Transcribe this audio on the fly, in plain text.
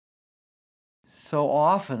So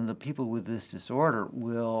often the people with this disorder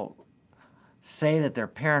will say that their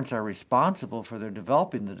parents are responsible for their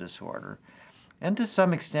developing the disorder. And to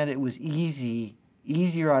some extent it was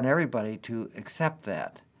easier on everybody to accept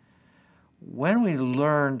that. When we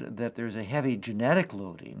learned that there's a heavy genetic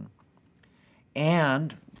loading,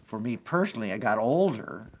 and for me personally, I got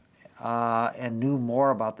older and knew more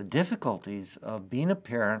about the difficulties of being a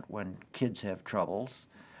parent when kids have troubles,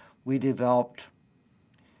 we developed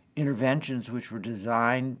interventions which were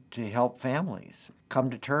designed to help families come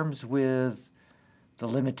to terms with the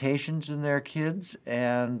limitations in their kids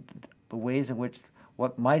and the ways in which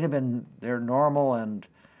what might have been their normal and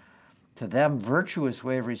to them virtuous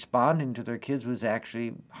way of responding to their kids was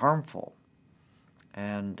actually harmful.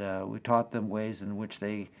 And we taught them ways in which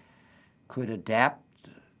they could adapt,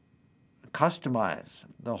 customize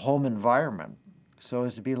the home environment so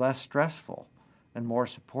as to be less stressful and more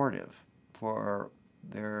supportive for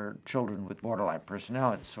their children with borderline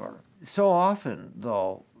personality disorder. So often,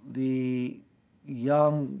 though, the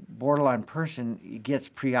young borderline person gets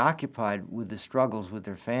preoccupied with the struggles with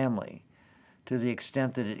their family to the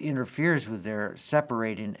extent that it interferes with their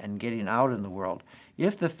separating and getting out in the world.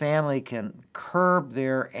 If the family can curb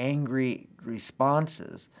their angry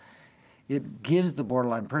responses, it gives the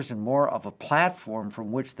borderline person more of a platform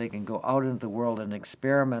from which they can go out into the world and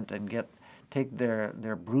experiment and take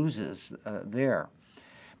their bruises there.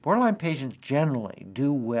 Borderline patients generally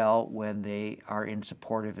do well when they are in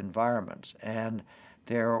supportive environments, and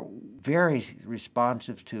they're very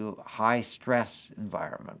responsive to high-stress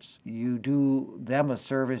environments. You do them a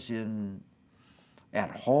service at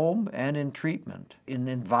home and in treatment, in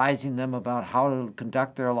advising them about how to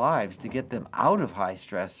conduct their lives to get them out of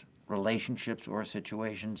high-stress relationships or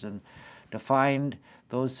situations and to find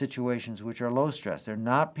those situations which are low stress. They're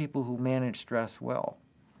not people who manage stress well.